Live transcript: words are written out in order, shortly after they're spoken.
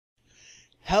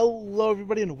Hello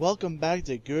everybody and welcome back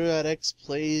to X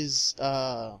Plays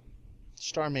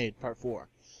Starmade Part 4.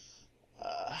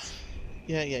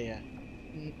 Yeah.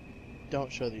 Don't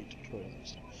show the tutorial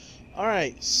next time.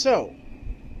 Alright, so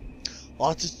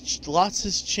lots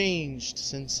has changed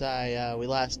since we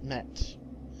last met.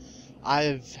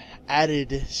 I've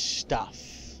added stuff.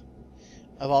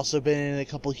 I've also been in a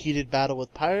couple heated battle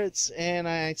with pirates, and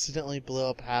I accidentally blew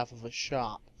up half of a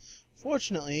shop.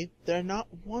 Fortunately, they're not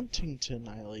wanting to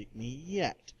annihilate me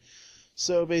yet.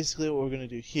 So basically what we're going to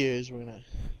do here is we're going to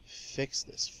fix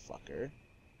this fucker.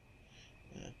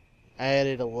 I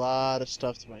added a lot of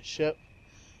stuff to my ship,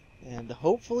 and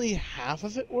hopefully half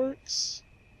of it works.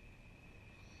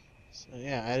 So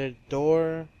yeah, I added a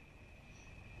door.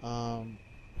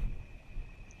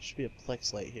 Should be a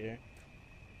plex light here.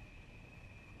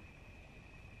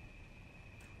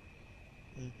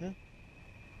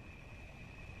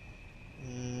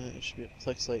 There should be a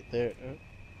plex light there. Oh.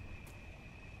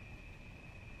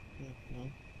 No.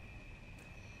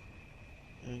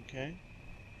 Okay.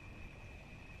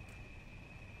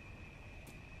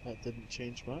 That didn't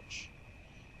change much.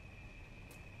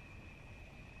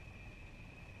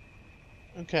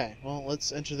 Okay, well,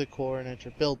 let's enter the core and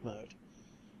enter build mode.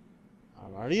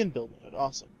 I'm already in build mode.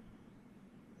 Awesome.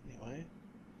 Anyway.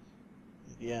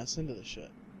 Yes, into the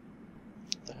shit.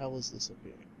 What the hell is this up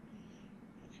here?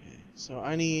 Okay, so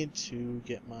I need to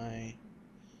get my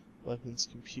weapons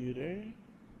computer.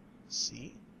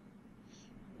 See?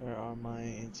 Where are my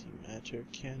antimatter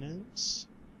cannons?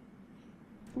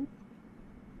 Boop.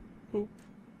 Boop.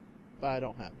 But I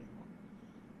don't have any more.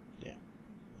 Damn.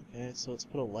 Okay, so let's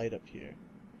put a light up here.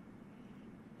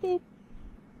 Boop.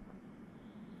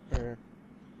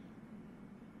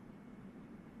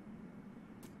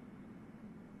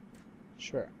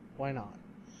 Sure, why not?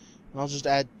 And I'll just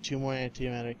add 2 more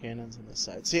antimatter cannons on this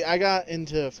side. See, I got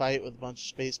into a fight with a bunch of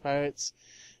space pirates.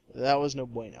 That was no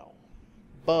bueno.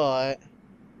 But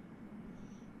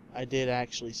I did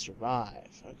actually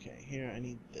survive. Okay, here I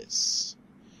need this.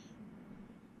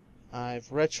 I've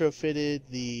retrofitted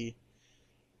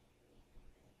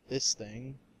this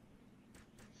thing.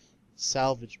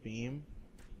 Salvage beam.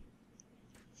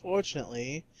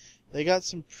 Fortunately, they got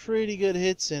some pretty good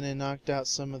hits in and knocked out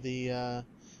some of the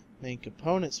main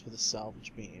components for the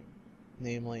salvage beam.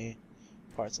 Namely,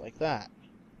 parts like that.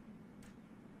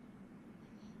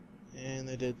 And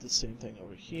they did the same thing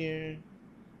over here.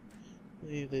 I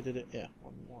believe they did it, yeah,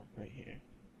 one more right here.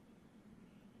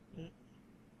 Yeah.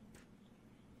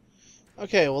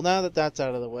 Okay, well now that that's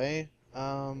out of the way,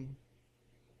 I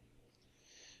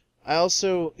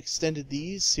also extended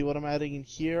these. See what I'm adding in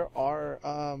here are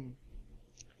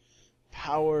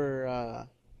power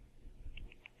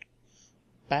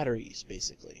batteries,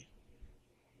 basically.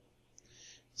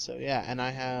 So yeah, and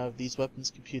I have these weapons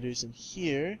computers in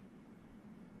here.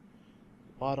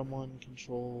 The bottom one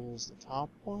controls the top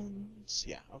ones.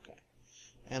 Yeah, okay.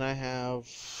 And I have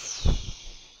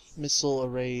missile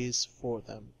arrays for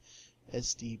them.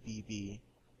 SDBB.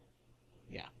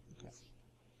 Yeah, okay.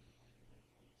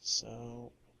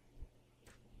 So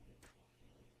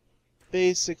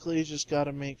basically just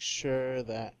gotta make sure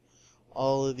that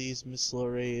all of these missile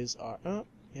arrays are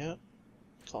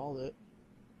called it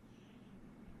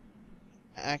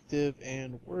active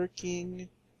and working.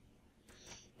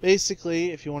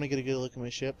 Basically, if you want to get a good look at my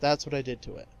ship, that's what I did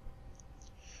to it.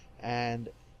 And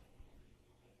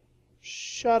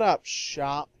shut up,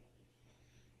 shop.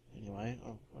 Anyway,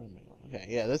 where am I going? Okay,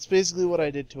 yeah, that's basically what I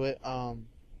did to it.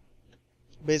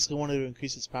 Basically wanted to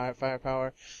increase its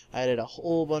firepower. I added a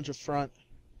whole bunch of front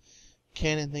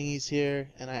cannon thingies here,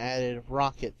 and I added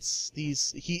rockets.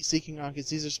 These heat-seeking rockets,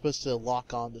 these are supposed to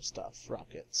lock on to stuff,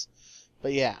 rockets.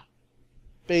 But yeah,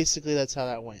 basically that's how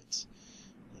that went.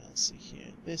 Now, let's see here.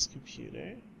 This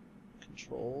computer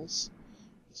controls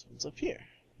this one's up here,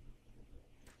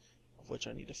 of which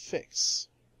I need to fix.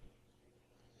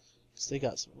 Because they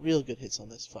got some real good hits on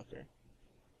this fucker.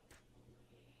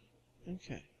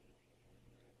 Okay.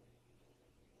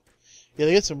 Yeah,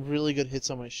 they get some really good hits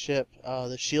on my ship.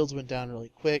 The shields went down really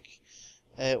quick.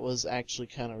 It was actually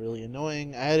kind of really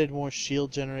annoying. I added more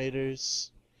shield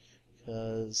generators,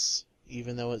 because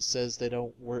even though it says they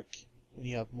don't work when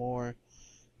you have more,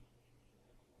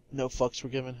 no fucks were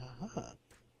given. Haha.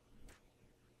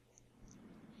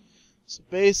 So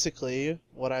basically,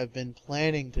 what I've been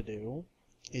planning to do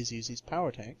is use these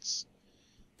power tanks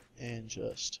and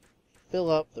just fill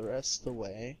up the rest of the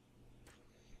way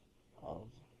of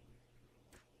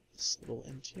this little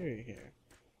interior here.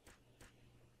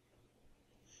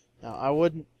 Now, I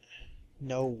wouldn't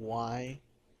know why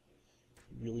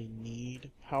you really need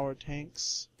power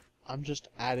tanks. I'm just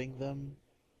adding them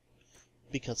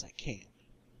because I can.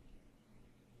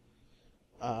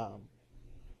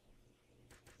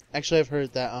 Actually, I've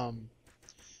heard that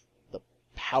the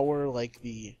power, like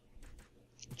the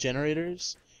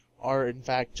generators, are in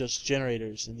fact just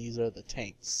generators, and these are the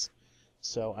tanks.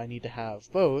 So I need to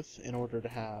have both in order to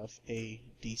have a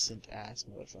decent ass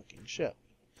motherfucking ship,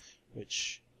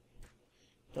 which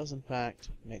does in fact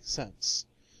make sense.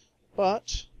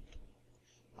 But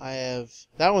I have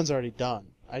that one's already done.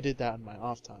 I did that in my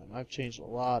off time. I've changed a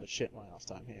lot of shit in my off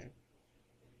time here.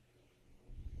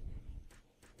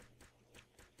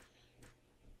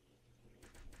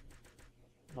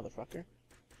 Motherfucker.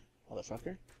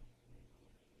 Motherfucker.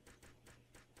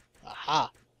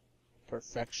 Aha!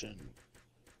 Perfection.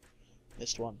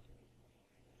 Missed one.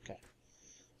 Okay.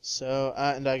 So,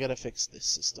 and I gotta fix this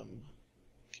system.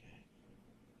 Okay.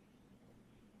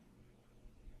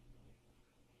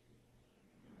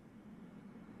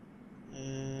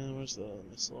 And where's the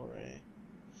missile array?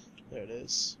 There it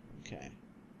is. Okay.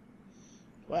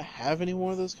 Do I have any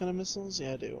more of those kind of missiles?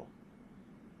 Yeah, I do.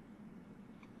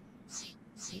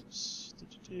 Oops.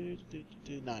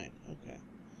 9. Okay.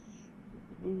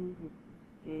 Boo, boo,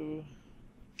 boo.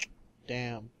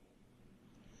 Damn.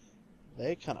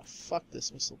 They kind of fucked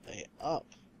this missile bay up.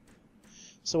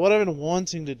 So what I've been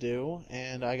wanting to do,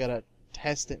 and I gotta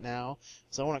test it now,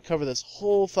 is I want to cover this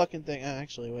whole fucking thing.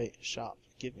 Actually, wait. Shop.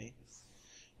 Give me.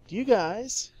 Do you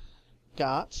guys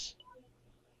got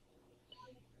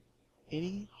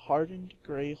any hardened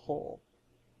gray hull?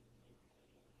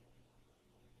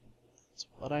 That's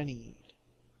what I need.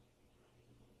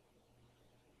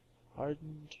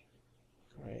 Hardened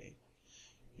gray.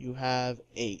 You have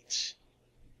 8.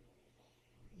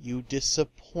 You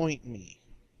disappoint me.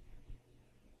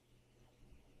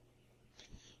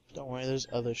 Don't worry, there's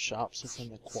other shops within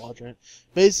the quadrant.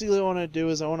 Basically what I want to do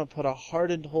is I want to put a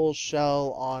hardened hull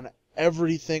shell on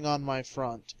everything on my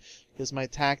front. Because my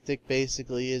tactic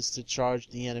basically is to charge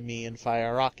the enemy and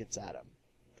fire rockets at him.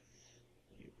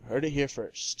 You heard it here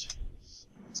first. So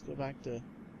let's go back to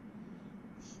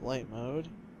flight mode.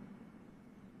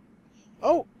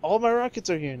 Oh, all my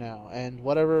rockets are here now, and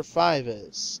whatever 5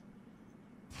 is.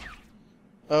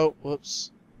 Oh,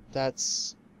 whoops.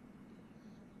 That's...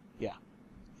 yeah.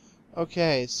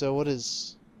 Okay, so what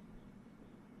is...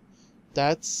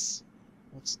 that's...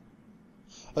 what's...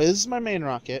 oh, this is my main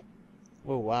rocket.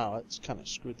 Oh, wow, that's kind of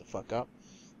screwed the fuck up.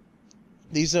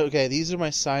 These are... okay, these are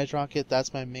my side rocket,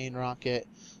 that's my main rocket.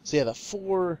 So yeah, the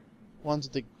 4 ones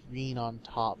with the green on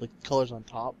top, the colors on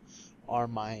top, are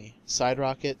my side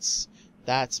rockets.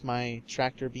 That's my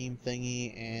tractor beam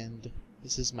thingy, and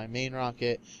this is my main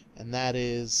rocket, and that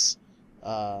is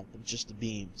just the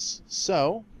beams.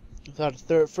 So, without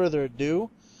further ado,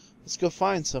 let's go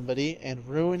find somebody and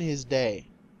ruin his day.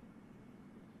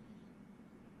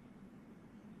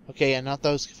 Okay, yeah, not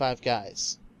those 5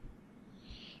 guys.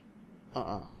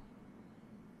 Right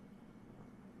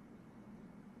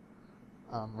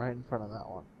in front of that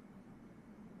one.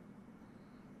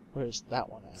 Where's that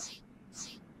one at?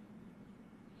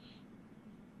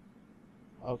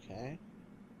 Okay.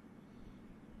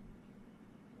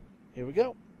 Here we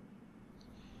go.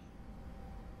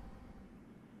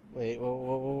 Wait, whoa,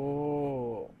 whoa,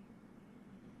 whoa,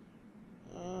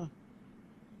 whoa.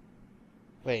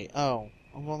 Wait, oh.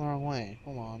 I'm going the wrong way.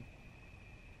 Hold on.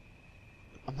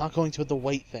 I'm not going to the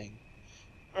white thing.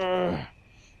 There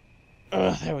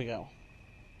we go.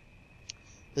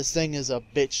 This thing is a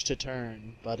bitch to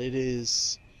turn, but it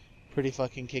is pretty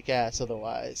fucking kick-ass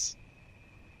otherwise.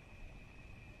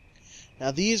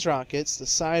 Now these rockets, the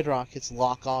side rockets,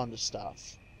 lock on to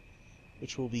stuff,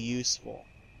 which will be useful.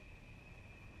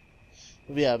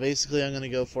 But yeah, basically I'm going to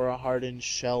go for a hardened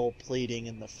shell plating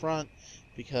in the front,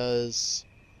 because...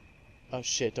 oh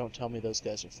shit, don't tell me those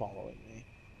guys are following me.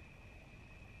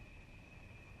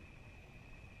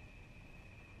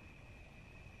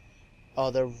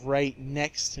 Oh, they're right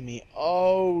next to me.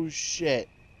 Oh shit.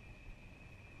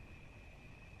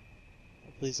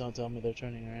 Please don't tell me they're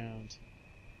turning around.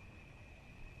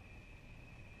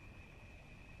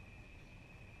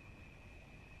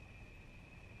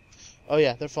 Oh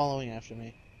yeah, they're following after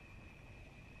me.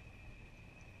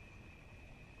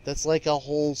 That's like a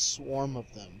whole swarm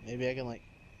of them. Maybe I can like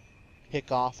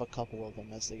pick off a couple of them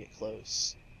as they get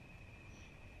close.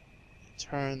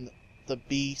 Turn the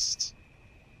beast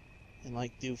and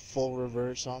like do full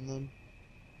reverse on them.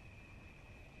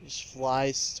 Just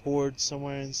fly towards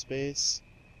somewhere in space.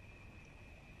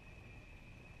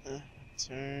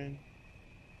 Turn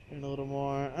a little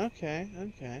more. Okay,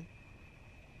 okay.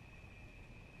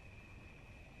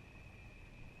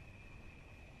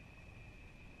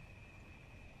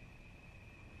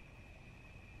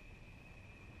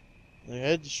 They're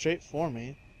headed straight for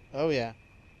me. Oh, yeah.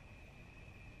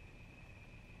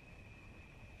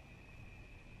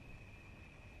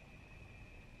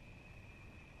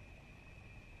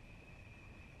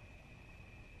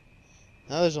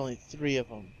 Now there's only 3 of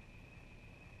them.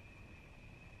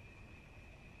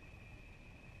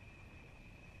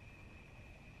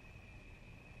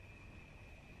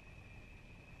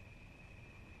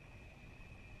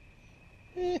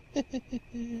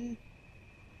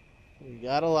 We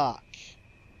got a lock.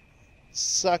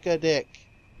 Suck a dick.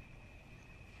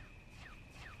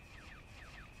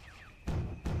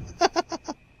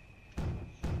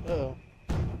 Uh-oh.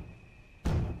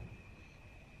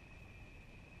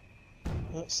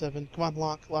 Oh, 7. Come on,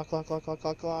 lock. Lock, lock, lock, lock,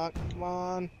 lock, lock. Come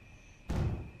on.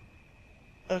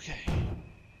 Okay.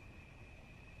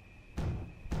 Go,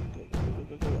 go, go,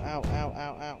 go, go, go. Ow, ow,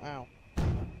 ow, ow, ow.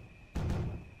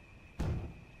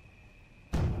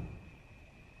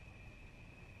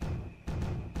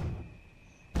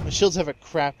 My shields have a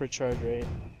crap recharge rate.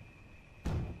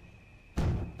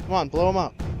 Come on, blow them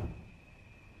up.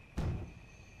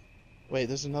 Wait,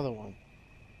 there's another one.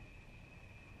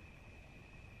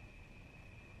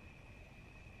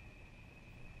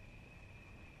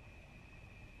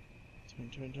 Turn,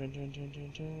 turn, turn, turn, turn,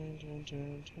 turn, turn, turn,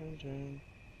 turn, turn, turn.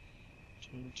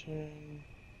 Turn, turn.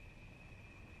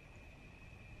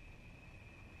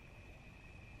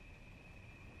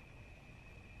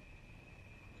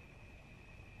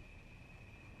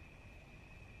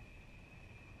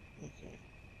 Okay.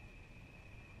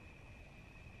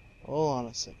 Hold on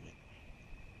a second.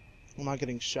 I'm not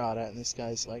getting shot at and this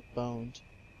guy's like boned.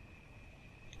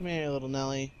 Come here, little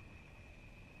Nelly.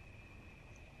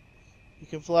 You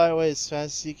can fly away as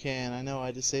fast as you can. I know I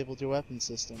disabled your weapon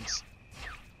systems.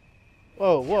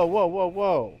 Whoa, whoa, whoa, whoa,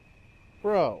 whoa.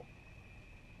 Bro.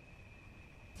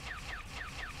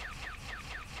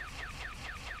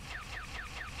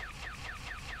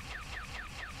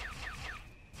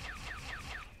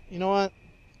 You know what?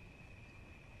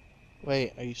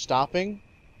 Wait, are you stopping?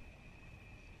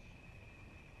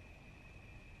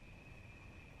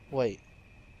 Wait.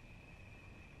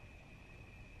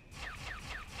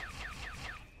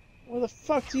 Where the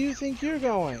fuck do you think you're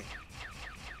going?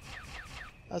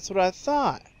 That's what I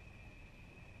thought.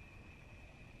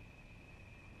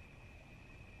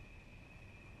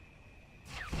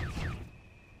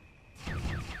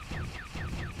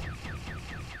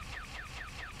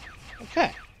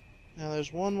 Okay. Now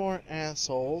there's one more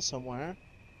asshole somewhere.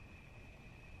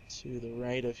 To the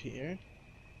right of here.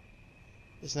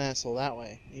 There's an asshole that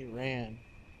way. He ran.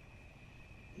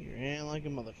 He ran like a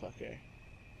motherfucker.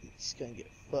 He's gonna get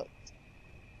fucked.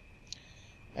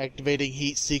 Activating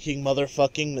heat-seeking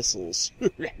motherfucking missiles.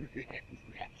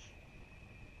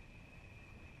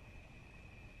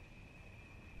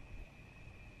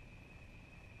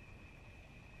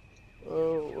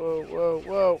 Whoa, whoa, whoa,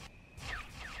 whoa.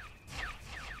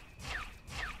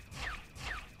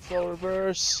 Full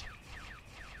reverse.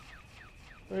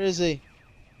 Where is he?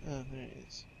 Oh, there he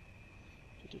is.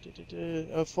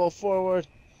 Oh, fall forward.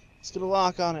 Let's get a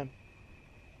lock on him.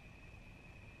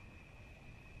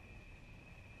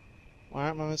 Why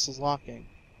aren't my missiles locking?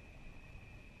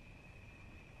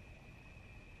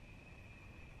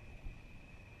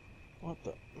 What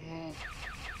the?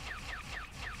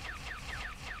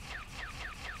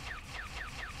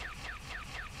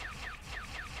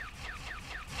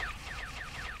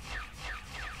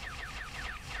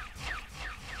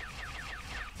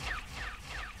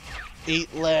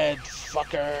 Eat lead,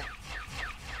 fucker.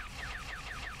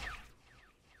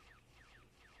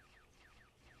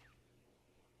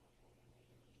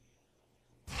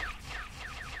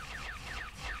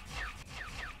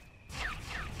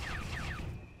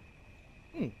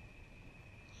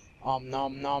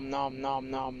 Nom nom nom nom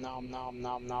nom nom nom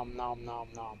nom nom nom nom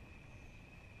nom.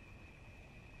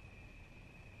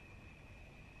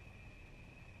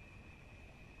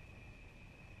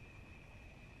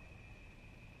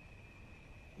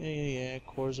 Yeah,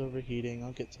 core's overheating.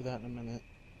 I'll get to that in a minute.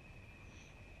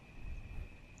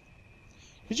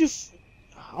 Could you...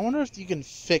 I wonder if you can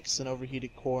fix an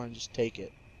overheated core and just take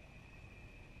it.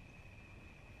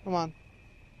 Come on.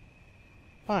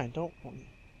 Fine, don't...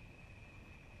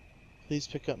 Please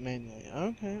pick up manually.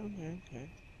 Okay.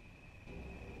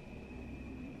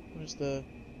 Where's the...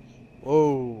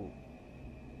 Whoa.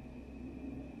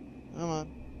 Come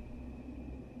on.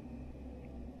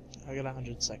 I got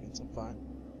 100 seconds, I'm fine.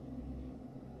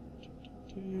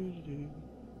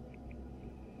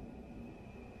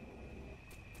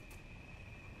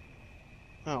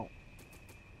 Oh.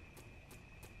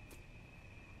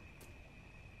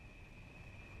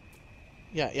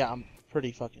 Yeah, I'm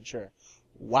pretty fucking sure.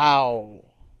 Wow.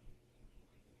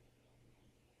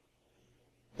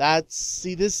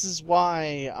 See, this is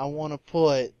why I want to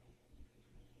put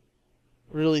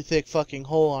really thick fucking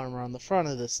hull armor on the front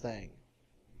of this thing.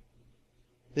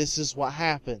 This is what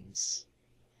happens.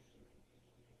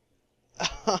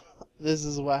 This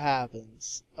is what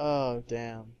happens. Oh,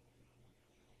 damn.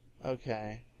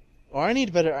 Okay. Or I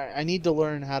need better. I need to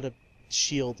learn how to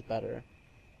shield better.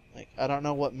 Like, I don't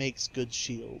know what makes good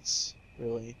shields,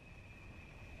 really.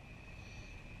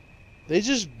 They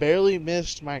just barely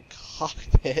missed my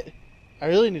cockpit. I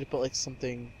really need to put, like,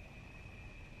 something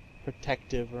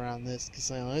protective around this, because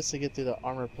unless I get through the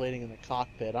armor plating in the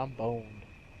cockpit, I'm boned.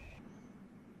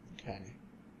 Okay.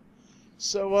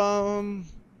 So,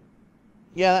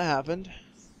 yeah, that happened.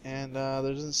 And,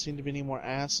 there doesn't seem to be any more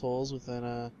assholes within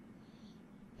a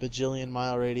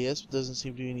bajillion-mile radius. There doesn't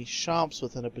seem to be any shops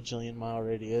within a bajillion-mile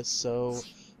radius, so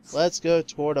let's go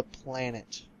toward a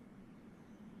planet.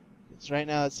 Because right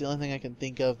now, that's the only thing I can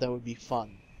think of that would be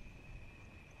fun.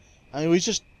 I mean, we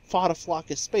just fought a flock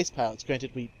of space pilots.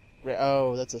 Granted,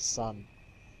 oh, that's a sun.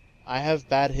 I have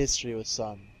bad history with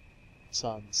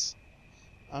suns.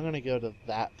 I'm gonna go to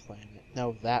that planet.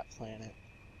 No, that planet.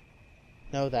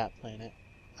 No, that planet.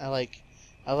 I like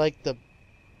the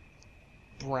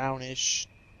brownish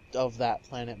of that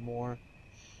planet more.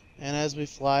 And as we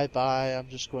fly by, I'm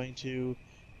just going to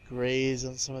graze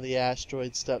on some of the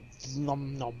asteroid stuff.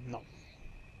 Nom nom nom.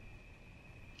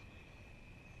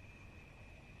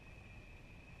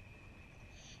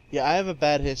 Yeah, I have a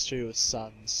bad history with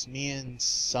suns. Me and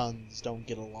suns don't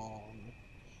get along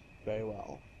very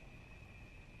well.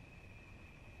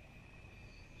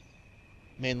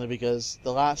 Mainly because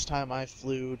the last time I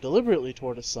flew deliberately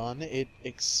toward a sun, it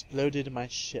exploded my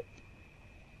ship.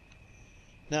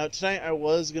 Now, tonight I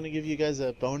was going to give you guys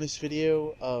a bonus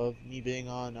video of me being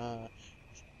on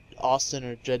Austin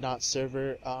or Dreadnought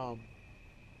server.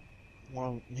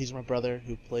 He's my brother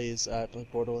who plays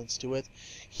Borderlands 2 with.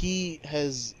 He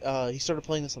started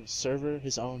playing this on the server,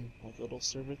 his own like little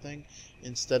server thing,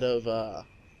 instead of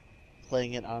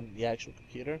playing it on the actual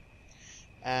computer.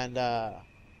 And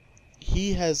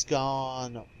he has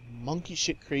gone monkey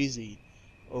shit crazy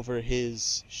over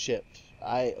his ship.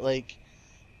 I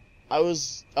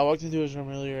walked into his room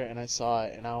earlier and I saw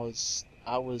it and I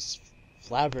was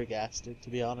flabbergasted, to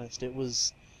be honest. It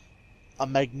was a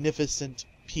magnificent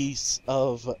piece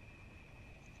of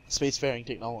spacefaring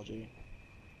technology,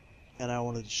 and I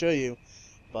wanted to show you,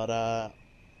 but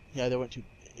he either went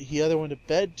to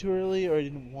bed too early or he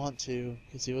didn't want to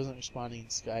because he wasn't responding in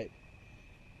Skype.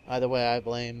 Either way, I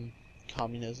blame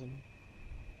communism.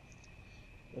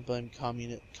 I blame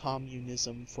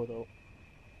communism for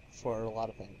a lot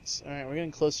of things. Alright, we're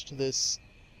getting closer to this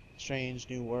strange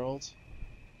new world.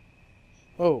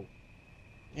 Oh,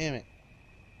 damn it.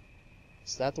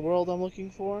 Is that the world I'm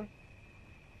looking for?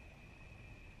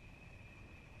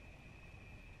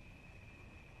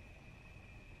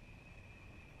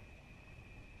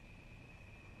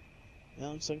 That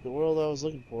looks like the world I was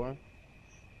looking for.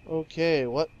 Okay,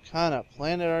 what kind of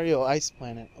planet are you? Ice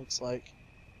planet, looks like.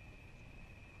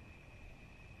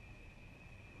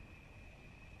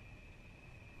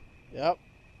 Yep,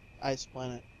 ice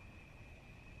planet.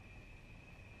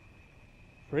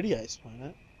 Pretty ice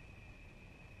planet.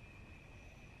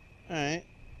 Alright.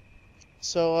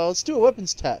 So, let's do a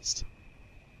weapons test.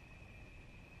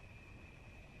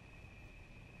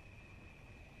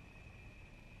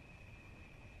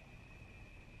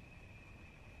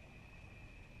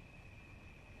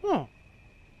 Huh.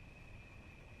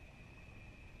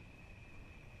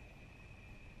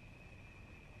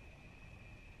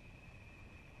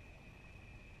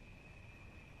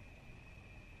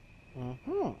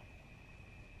 Uh-huh.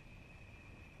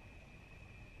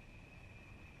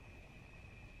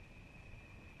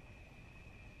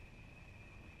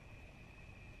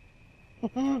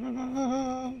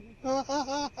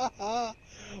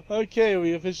 Okay,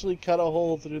 we officially cut a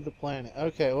hole through the planet.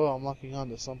 Okay, well, I'm locking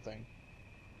onto something.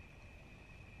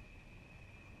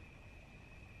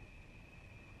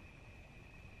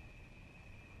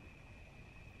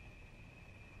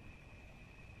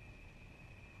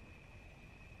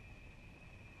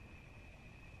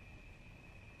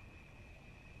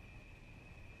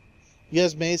 You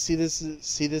guys may see this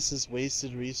as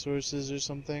wasted resources or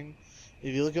something.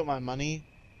 If you look at my money,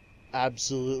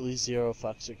 absolutely zero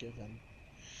fucks are given.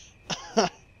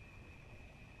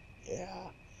 Yeah.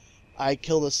 I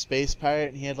killed a space pirate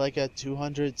and he had like a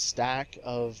 200 stack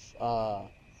of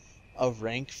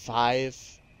rank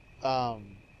 5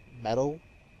 metal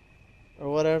or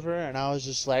whatever, and I was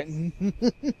just like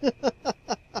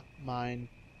mine.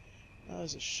 Oh,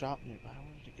 there's a shop nearby.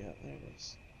 Where did it go? There it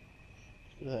is.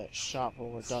 Go to that shop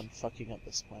when we're done fucking up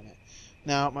this planet.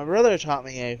 Now, my brother taught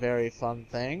me a very fun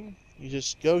thing. You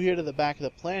just go here to the back of the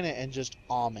planet and just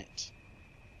it.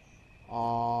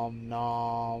 Nom,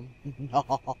 nom.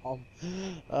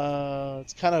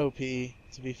 It's kind of OP,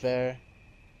 to be fair.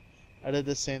 I did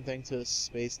the same thing to a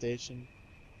space station.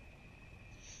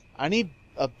 I need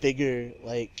a bigger,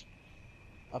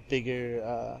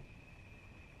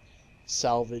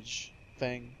 salvage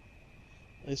thing.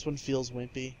 This one feels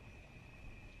wimpy.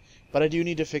 But I do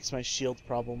need to fix my shield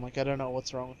problem. Like, I don't know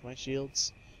what's wrong with my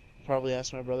shields. I'll probably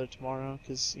ask my brother tomorrow,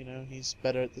 because, you know, he's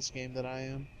better at this game than I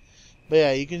am. But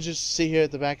yeah, you can just sit here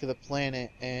at the back of the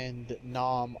planet and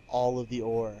nom all of the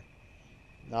ore.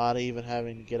 Not even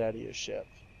having to get out of your ship.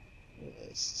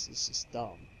 This is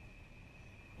dumb.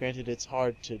 Granted, it's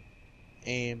hard to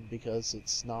aim because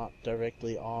it's not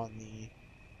directly on the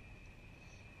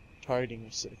targeting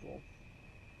receptacle.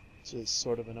 So it's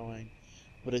sort of annoying.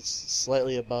 But it's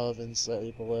slightly above and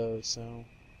slightly below, so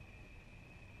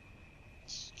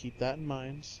just keep that in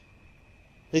mind.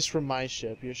 At least for my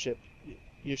ship. Your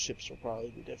ships will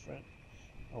probably be different.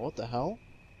 Oh, what the hell?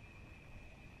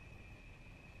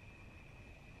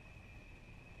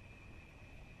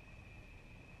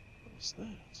 What is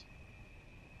that?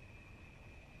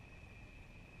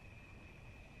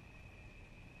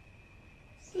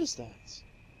 What is that?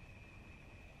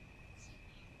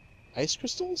 Ice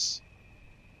crystals?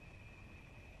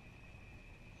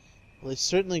 Well, it's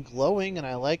certainly glowing, and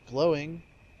I like glowing.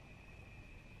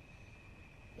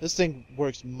 This thing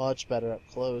works much better up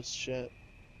close, shit.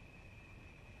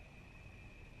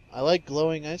 I like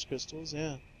glowing ice crystals,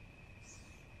 yeah.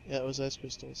 Yeah, it was ice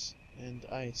crystals. And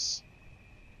ice.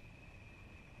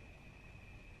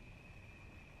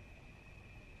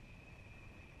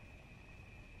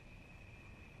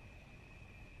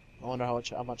 I wonder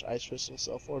how much ice crystals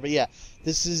sell for. But yeah,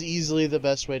 this is easily the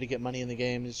best way to get money in the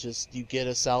game. Is just you get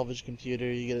a salvage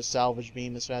computer, you get a salvage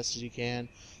beam as fast as you can.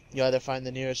 You either find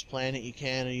the nearest planet you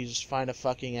can, or you just find a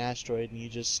fucking asteroid and you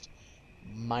just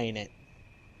mine it.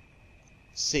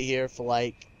 Sit here for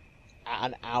like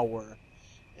an hour,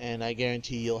 and I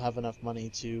guarantee you'll have enough money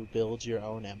to build your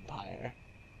own empire.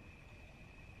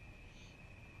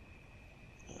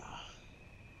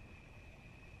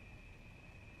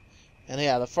 And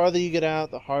yeah, the farther you get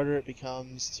out, the harder it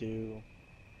becomes to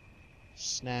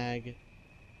snag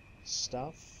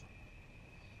stuff.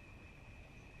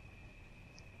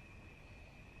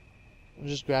 I'm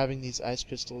just grabbing these ice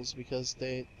crystals because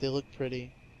they look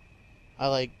pretty. I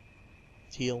like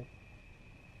teal.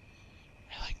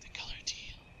 I like the color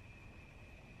teal.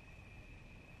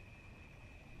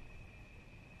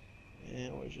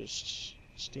 And we're just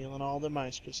stealing all the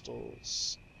ice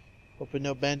crystals. Hoping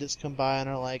no bandits come by and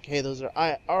are like, hey, those are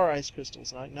our ice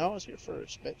crystals. And I'm like, no, I was here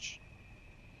first, bitch.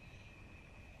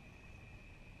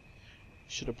 You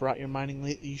should have brought your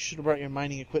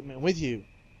mining equipment with you,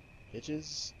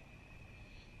 bitches.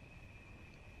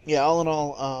 Yeah, all in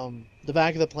all, the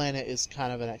back of the planet is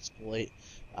kind of an exploit.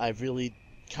 I really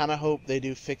kind of hope they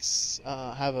do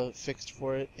have a fixed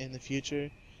for it in the future.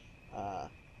 I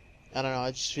don't know, I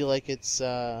just feel like it's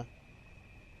sort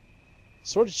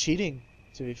of cheating,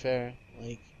 to be fair.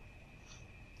 Like,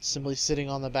 simply sitting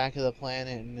on the back of the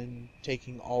planet and then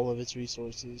taking all of its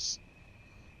resources.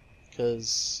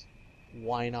 Because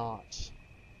why not?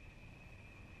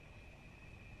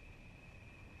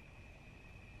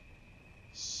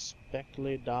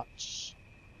 Speckly dots.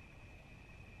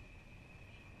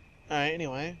 Alright,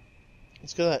 anyway.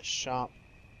 Let's go to that shop.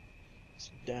 It's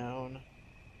down.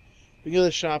 We go to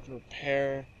the shop and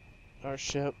repair our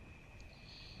ship.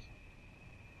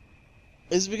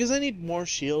 Is it because I need more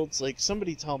shields? Like,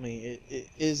 somebody tell me,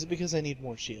 is it because I need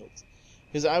more shields?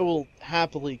 Because I will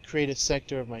happily create a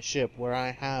sector of my ship where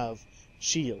I have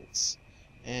shields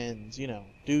and, you know,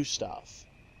 do stuff.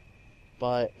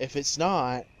 But if it's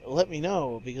not, let me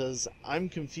know, because I'm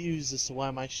confused as to why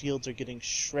my shields are getting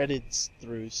shredded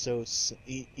through so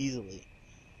easily.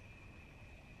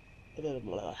 Blah, blah,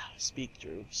 blah. Speak,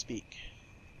 Drew, speak.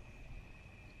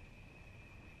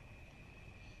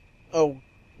 Oh,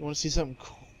 you want to see something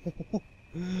cool?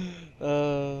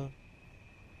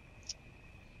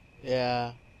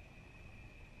 Yeah.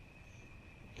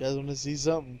 You guys want to see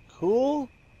something cool?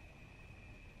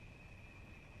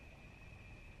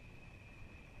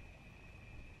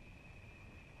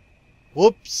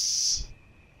 Whoops!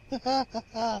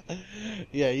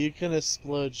 Yeah, you can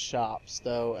explode shops,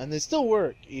 though, and they still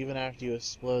work even after you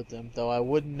explode them, though I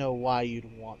wouldn't know why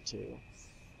you'd want to.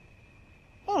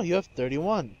 Oh, you have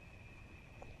 31.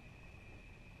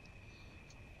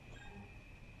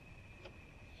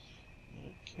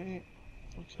 Okay,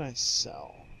 what can I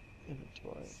sell?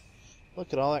 Inventory.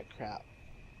 Look at all that crap.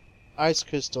 Ice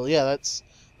crystal. Yeah, that's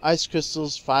ice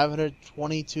crystals.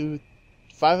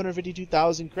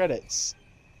 552,000 credits.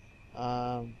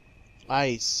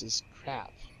 Ice is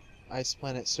crap. Ice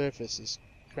planet surface is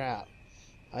crap.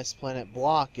 Ice planet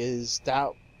block is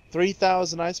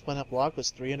 3,000 ice planet block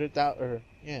was 300,000, or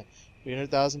yeah,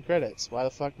 300,000 credits. Why the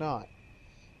fuck not?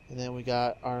 And then we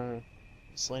got our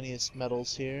miscellaneous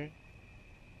metals here.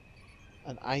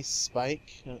 An ice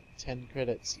spike, 10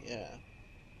 credits. Yeah.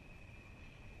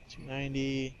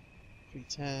 290,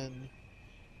 310.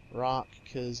 Rock,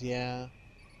 cause yeah.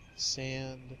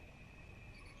 Sand,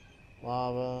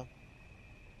 lava.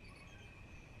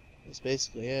 That's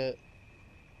basically it.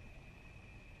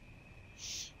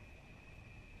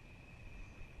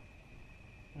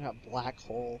 I got black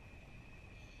hole.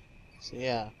 So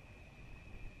yeah.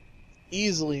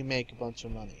 Easily make a bunch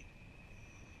of money.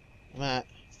 I'm at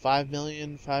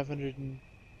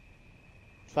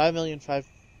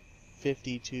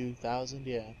 5,552,000,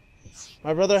 yeah.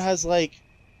 My brother has like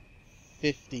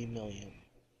 50 million.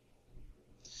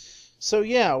 So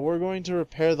yeah, we're going to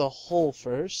repair the hull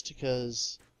first,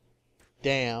 because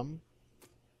damn.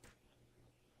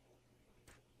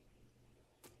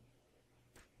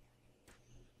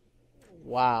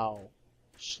 Wow.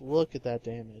 Just look at that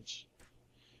damage.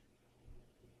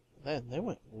 Man, they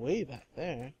went way back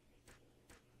there.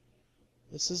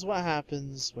 This is what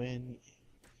happens when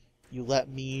you let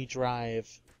me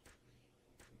drive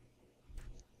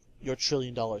your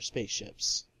trillion-dollar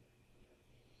spaceships.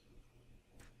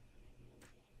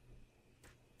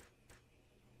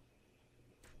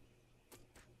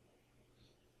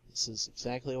 This is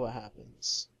exactly what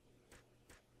happens.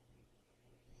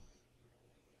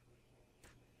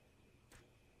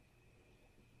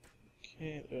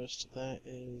 Okay, the rest of that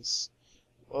is...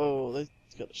 Whoa, they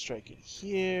got a strike in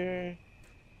here.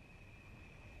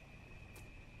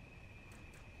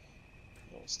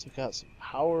 Almost took out some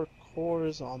power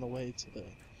cores on the way to the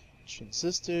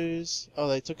transistors. Oh,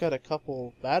 they took out a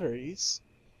couple batteries.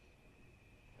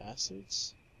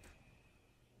 Bastards.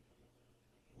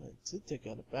 They did take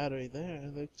out a battery there.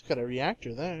 They took out a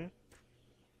reactor there.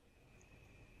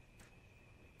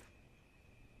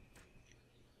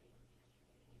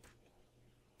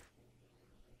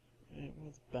 Right, where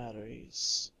are the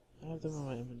batteries? I have them in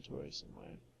my inventory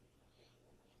somewhere.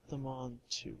 Put them on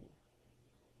 2.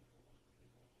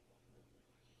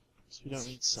 So we don't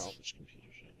need salvage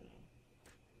computers right now.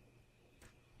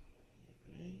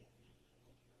 Right.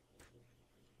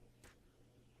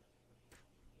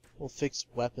 We'll fix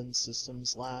weapon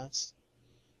systems last.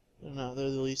 I don't know, they're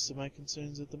the least of my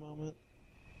concerns at the moment.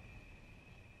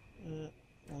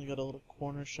 Only got a little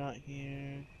corner shot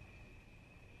here.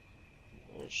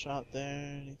 A little shot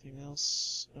there. Anything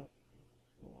else? Oh,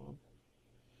 hold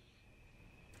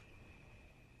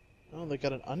on. Oh, they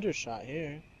got an undershot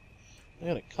here. They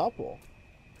got a couple.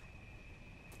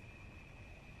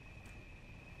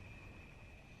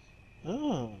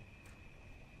 Oh.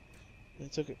 They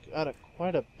took out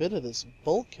quite a bit of this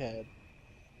bulkhead.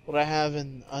 What I have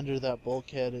under that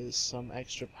bulkhead is some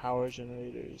extra power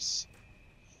generators.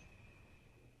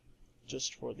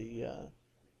 Just for the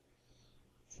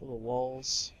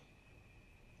walls.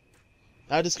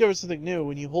 Now I discovered something new.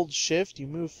 When you hold shift, you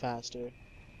move faster.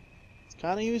 It's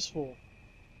kinda useful.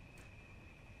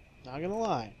 Not gonna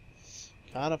lie.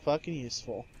 Kinda fucking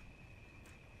useful.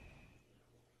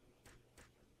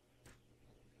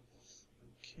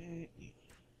 Okay.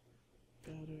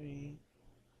 Battery.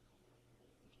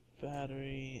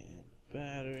 Battery and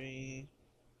battery.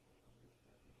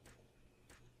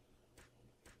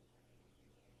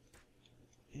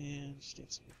 And just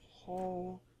need some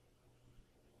hull.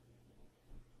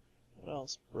 What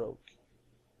else broke?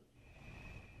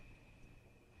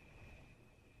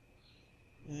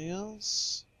 Anything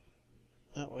else?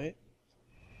 Oh, wait.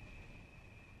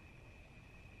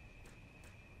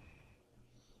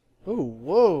 Oh,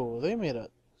 whoa, they made a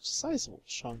sizable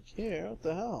chunk here. What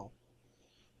the hell?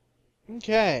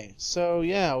 Okay, so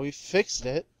yeah, we fixed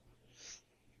it.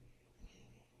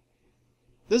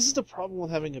 This is the problem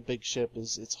with having a big ship,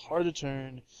 is it's hard to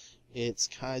turn, its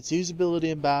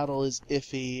usability in battle is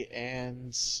iffy,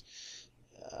 and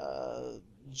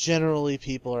generally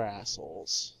people are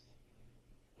assholes.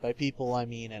 By people, I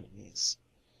mean enemies.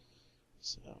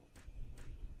 So,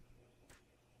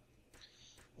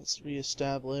 let's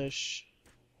reestablish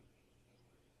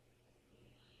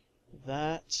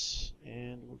that,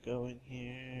 and we'll go in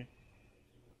here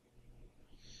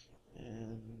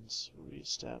and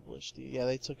reestablish the... Yeah,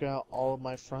 they took out all of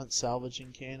my front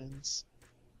salvaging cannons.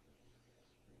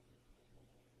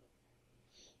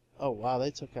 Oh wow,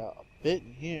 they took out a bit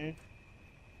in here.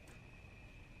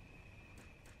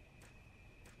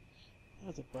 I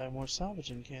have to buy more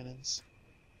salvaging cannons.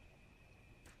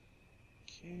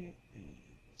 Okay, and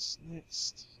what's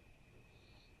next?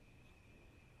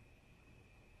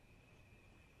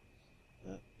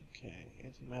 Okay,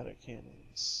 antimatter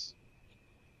cannons.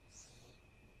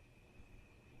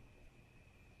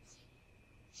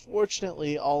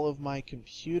 Fortunately, all of my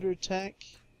computer tech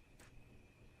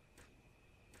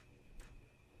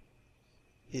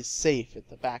is safe at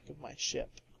the back of my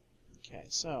ship. Okay,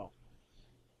 so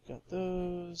got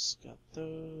those,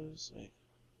 wait.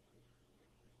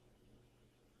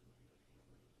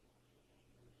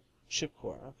 Ship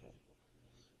core, okay.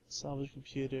 Salvage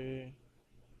computer.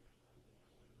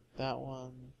 That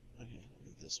one. Okay, I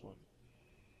need this one.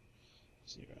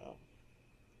 0.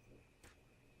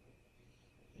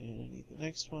 And I need the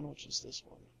next one, which is this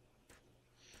one.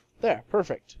 There,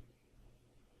 perfect.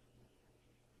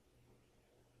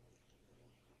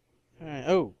 Alright,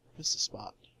 oh, missed a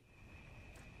spot.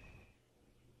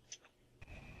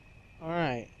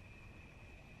 Alright.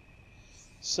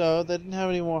 So, they didn't have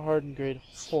any more hardened grade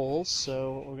holes,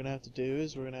 so what we're gonna have to do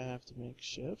is we're gonna have to make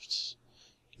shifts.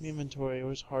 Give me inventory,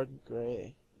 where's hardened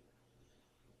gray?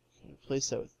 Replace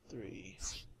that with 3.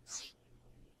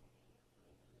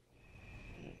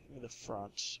 The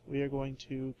front. We are going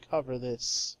to cover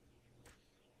this.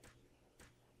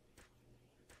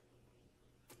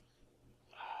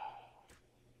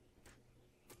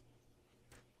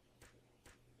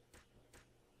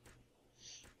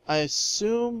 I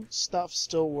assume stuff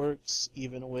still works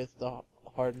even with the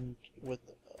hardened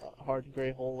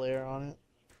gray hole layer on it.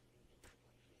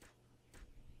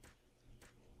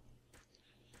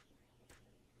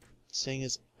 Seeing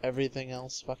as everything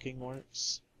else fucking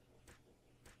works.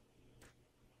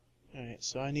 Alright,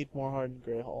 so I need more hardened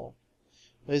gray hole.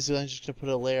 Basically, I'm just going to put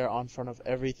a layer on front of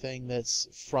everything that's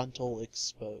frontal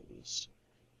exposed.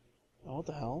 Oh, what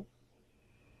the hell?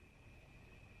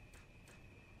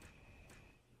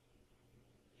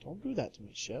 Don't do that to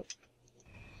me, ship.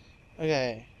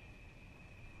 Okay.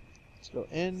 Let's go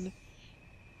in.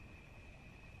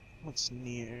 What's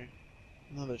near?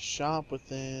 Another shop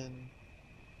within...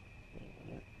 Wait a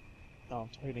minute. Oh, I'm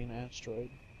targeting an asteroid.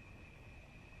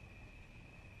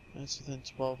 That's within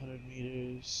 1,200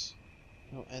 meters.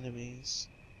 No enemies.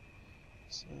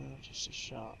 So, just a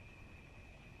shop.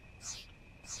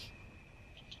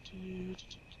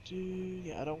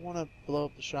 Yeah, I don't want to blow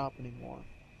up the shop anymore.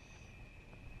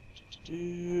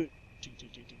 You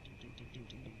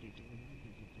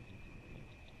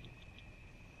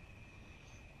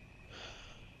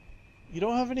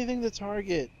don't have anything to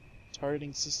target.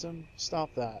 Targeting system?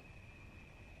 Stop that.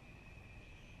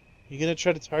 You gonna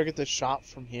try to target the shop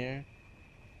from here?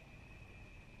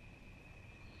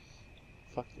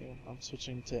 Fuck you. I'm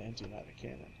switching to antimatter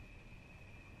cannon.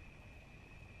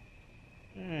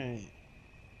 Alright.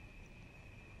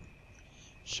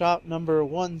 Shop number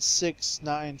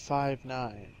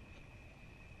 16959.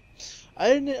 I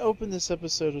didn't open this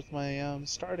episode with my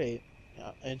Stardate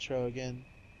intro again.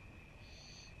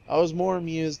 I was more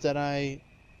amused that I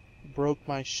broke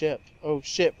my ship. Oh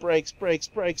shit, brakes.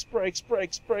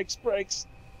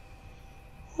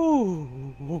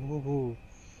 Whew.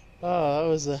 Oh, that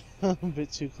was a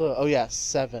bit too close. Oh yeah,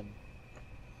 7.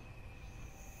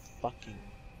 Fucking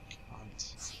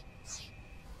cunt.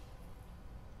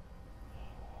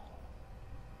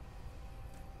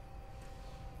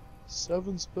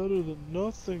 Seven's better than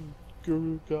nothing,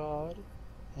 Guru God.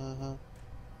 Uh-huh.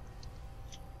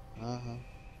 Uh-huh.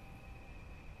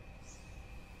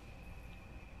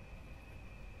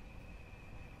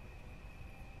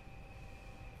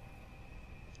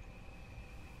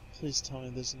 Please tell me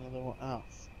there's another one. Oh.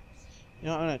 You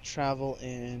know, I'm gonna travel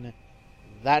in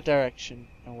that direction,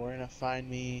 and we're gonna find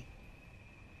me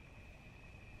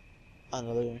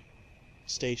another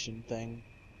station thing.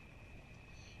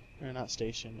 Or not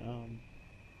station,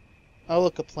 oh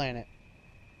look, a planet.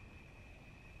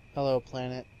 Hello,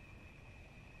 planet.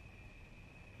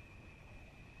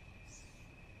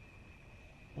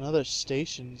 Another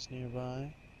station's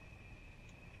nearby.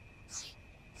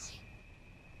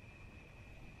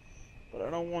 But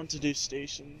I don't want to do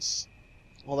stations.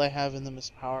 All I have in them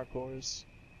is power cores.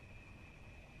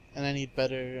 And I need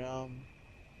better,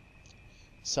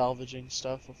 salvaging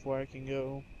stuff before I can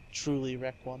go truly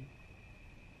wreck one.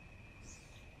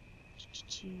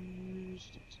 2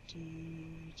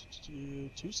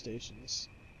 stations.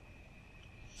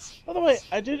 By the way,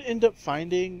 I did end up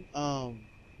finding, from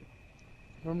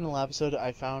the lab episode,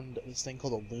 I found this thing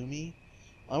called a Lumi.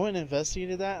 I went and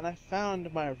investigated that, and I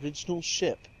found my original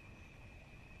ship.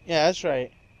 Yeah, that's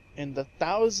right. In the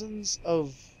thousands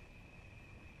of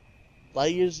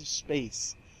light years of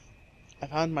space, I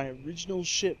found my original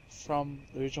ship from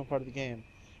the original part of the game.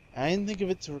 And I didn't think of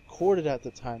it to record it at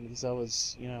the time because I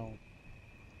was, you know,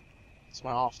 it's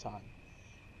my off time.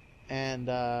 And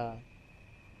I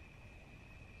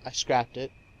scrapped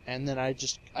it, and then I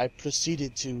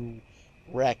proceeded to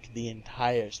wreck the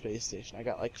entire space station. I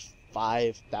got like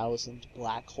 5,000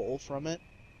 black hole from it,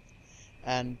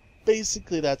 and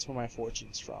basically that's where my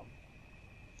fortune's from.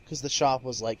 Because the shop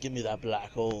was like, give me that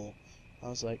black hole. I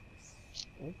was like,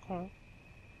 okay.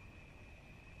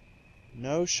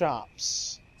 No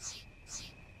shops.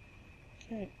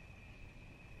 Okay.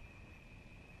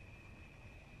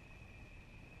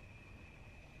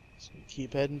 So we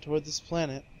keep heading toward this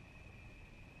planet.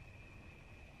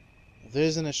 If there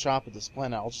isn't a shop at this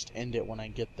planet, I'll just end it when I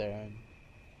get there. And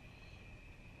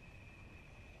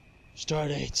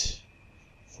Stardate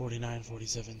 49,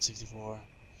 47, 64.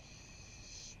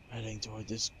 Heading toward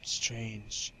this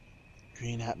strange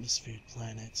green atmosphere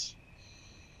planet.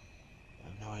 I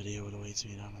have no idea what awaits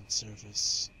me down on the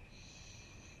surface.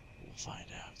 We'll find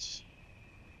out.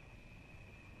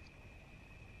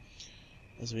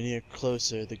 As we near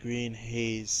closer, the green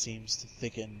haze seems to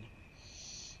thicken,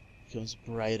 becomes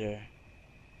brighter,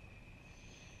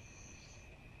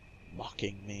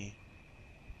 mocking me.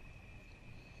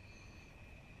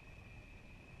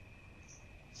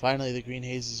 Finally, the green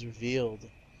haze is revealed.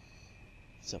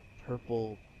 It's a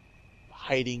purple,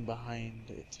 hiding behind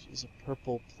it is a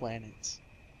purple planet.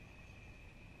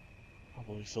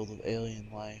 Probably filled with alien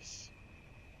life,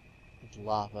 with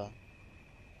lava.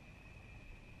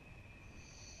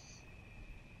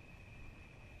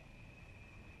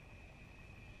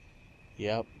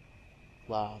 Yep,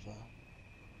 lava.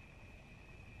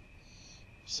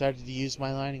 Decided to use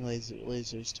my lining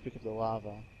lasers to pick up the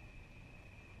lava.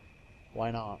 Why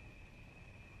not?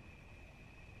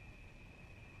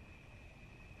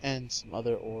 And some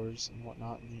other ores and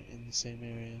whatnot in the same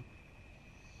area.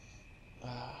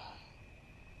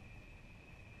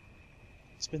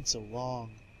 It's been so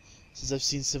long since I've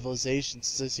seen civilization,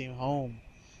 since I've seen home.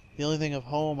 The only thing of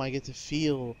home I get to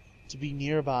feel, to be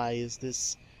nearby, is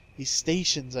these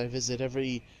stations I visit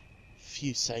every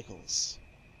few cycles.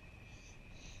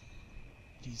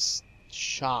 These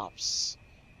shops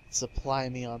supply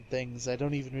me on things I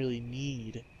don't even really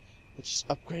need, but just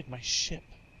upgrade my ship.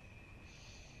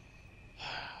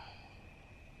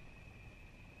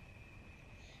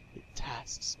 It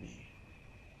tasks me.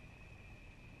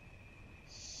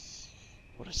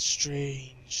 What a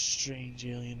strange, strange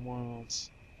alien world.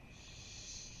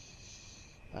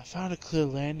 I found a clear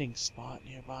landing spot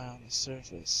nearby on the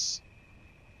surface.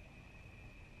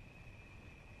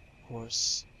 Of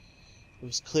course, it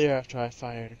was clear after I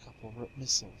fired a couple of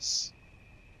missiles.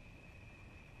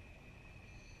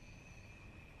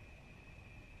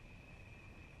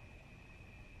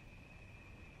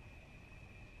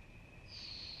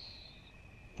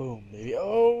 Boom, baby.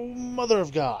 Oh, mother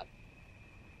of God!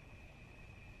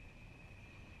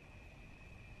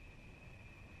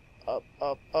 Up,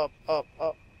 up, up, up,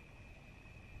 up.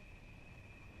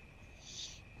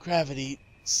 Gravity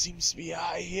seems to be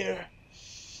high here.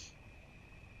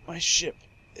 My ship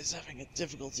is having a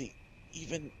difficulty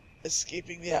even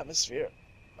escaping the atmosphere.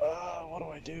 What do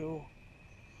I do?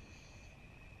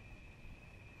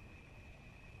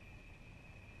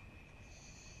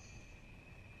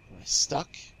 Am I stuck?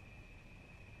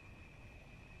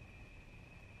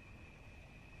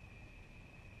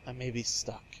 I may be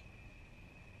stuck.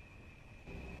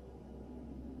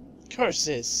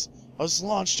 Curses! I was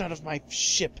launched out of my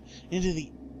ship into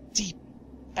the deep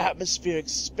atmospheric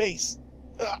space.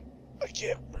 I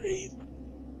can't breathe.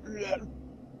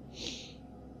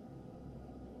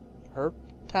 Perp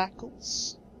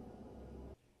tackles?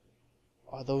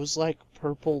 Are those like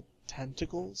purple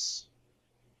tentacles?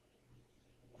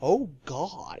 Oh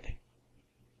God!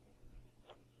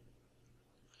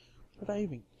 What did I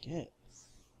even get?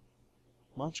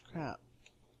 Much crap.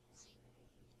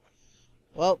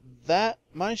 Well,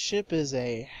 my ship is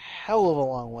a hell of a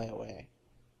long way away.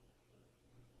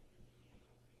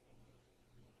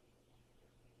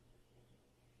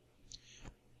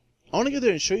 I want to get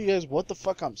there and show you guys what the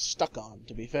fuck I'm stuck on,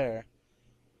 to be fair.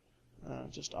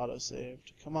 Just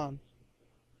auto-saved. Come on.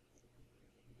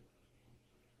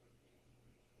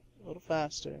 A little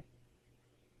faster.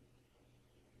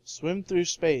 Swim through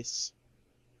space.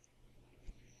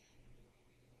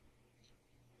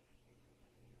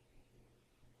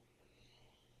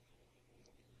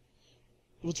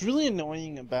 What's really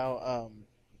annoying about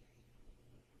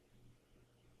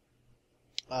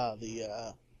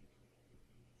the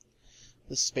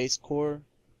space core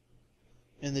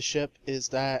in the ship is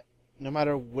that no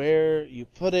matter where you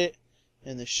put it,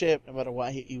 in the ship, no matter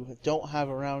what you don't have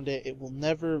around it, it will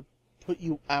never put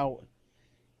you out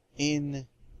in...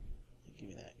 Give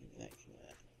me that, give me that, give me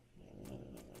that. No.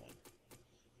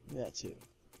 Give me that too.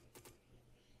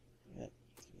 Give me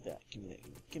that, give me that,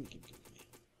 give me.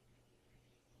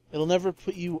 It'll never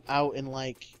put you out in,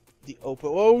 like, the open...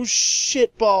 Oh,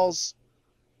 shit balls!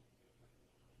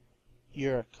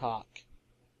 You're a cock.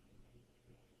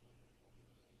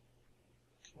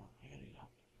 Come on, I gotta get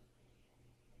up.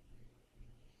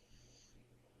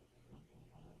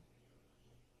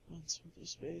 Come on, swim through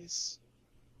space.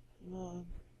 Come on.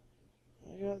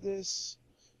 I got this.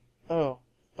 Oh,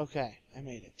 okay, I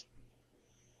made it.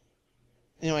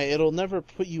 Anyway, it'll never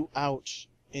put you out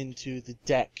into the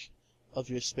deck of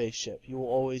your spaceship. You will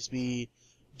always be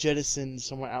jettisoned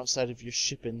somewhere outside of your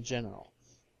ship in general.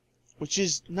 Which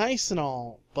is nice and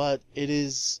all, but it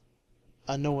is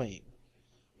annoying.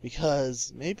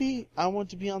 Because maybe I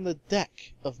want to be on the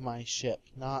deck of my ship,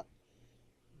 not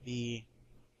be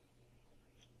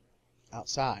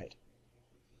outside.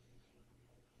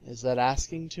 Is that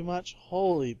asking too much?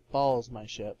 Holy balls, my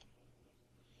ship.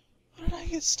 What did I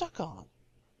get stuck on?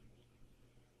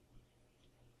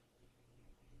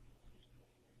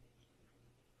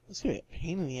 It's gonna be a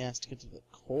pain in the ass to get to the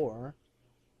core.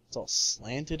 It's all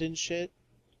slanted and shit.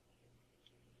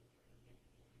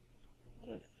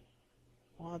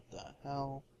 What the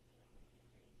hell?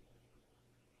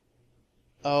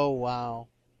 Oh, wow.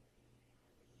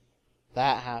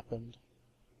 That happened.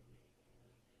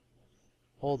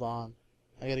 Hold on.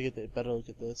 I gotta get a better look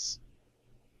at this.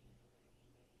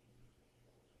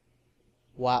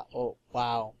 Wow. Oh,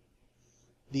 wow.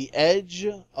 The edge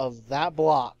of that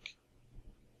block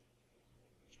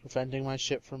is preventing my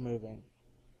ship from moving.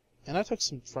 And I took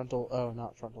some frontal... Oh,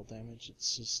 not frontal damage.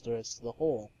 It's just the rest of the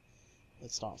hole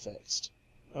that's not fixed.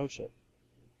 Oh, shit.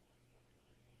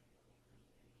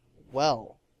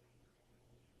 Well.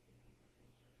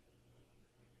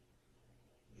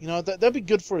 You know, that'd be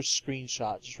good for a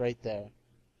screenshot, just right there.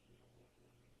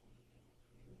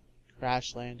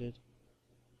 Crash landed.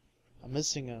 I'm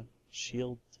missing a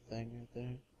shield thing right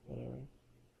there. Whatever.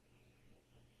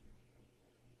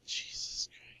 Jesus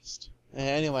Christ.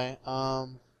 Anyway,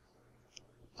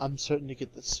 I'm certain to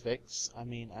get this fixed. I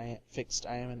mean, I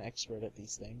am an expert at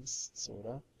these things,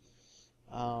 sorta.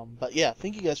 But yeah,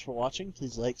 thank you guys for watching.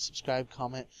 Please like, subscribe,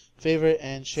 comment, favorite,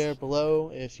 and share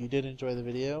below if you did enjoy the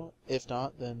video. If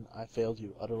not, then I failed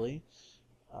you utterly.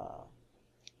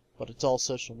 But it's all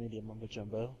social media mumbo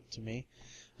jumbo to me.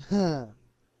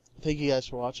 Thank you guys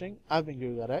for watching. I've been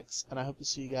GuruGodX, and I hope to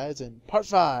see you guys in part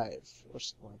 5, or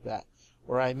something like that,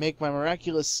 where I make my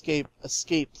miraculous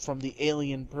escape from the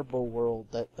alien purple world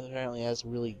that apparently has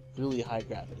really, really high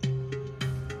gravity.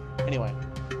 Anyway,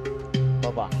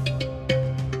 bye-bye.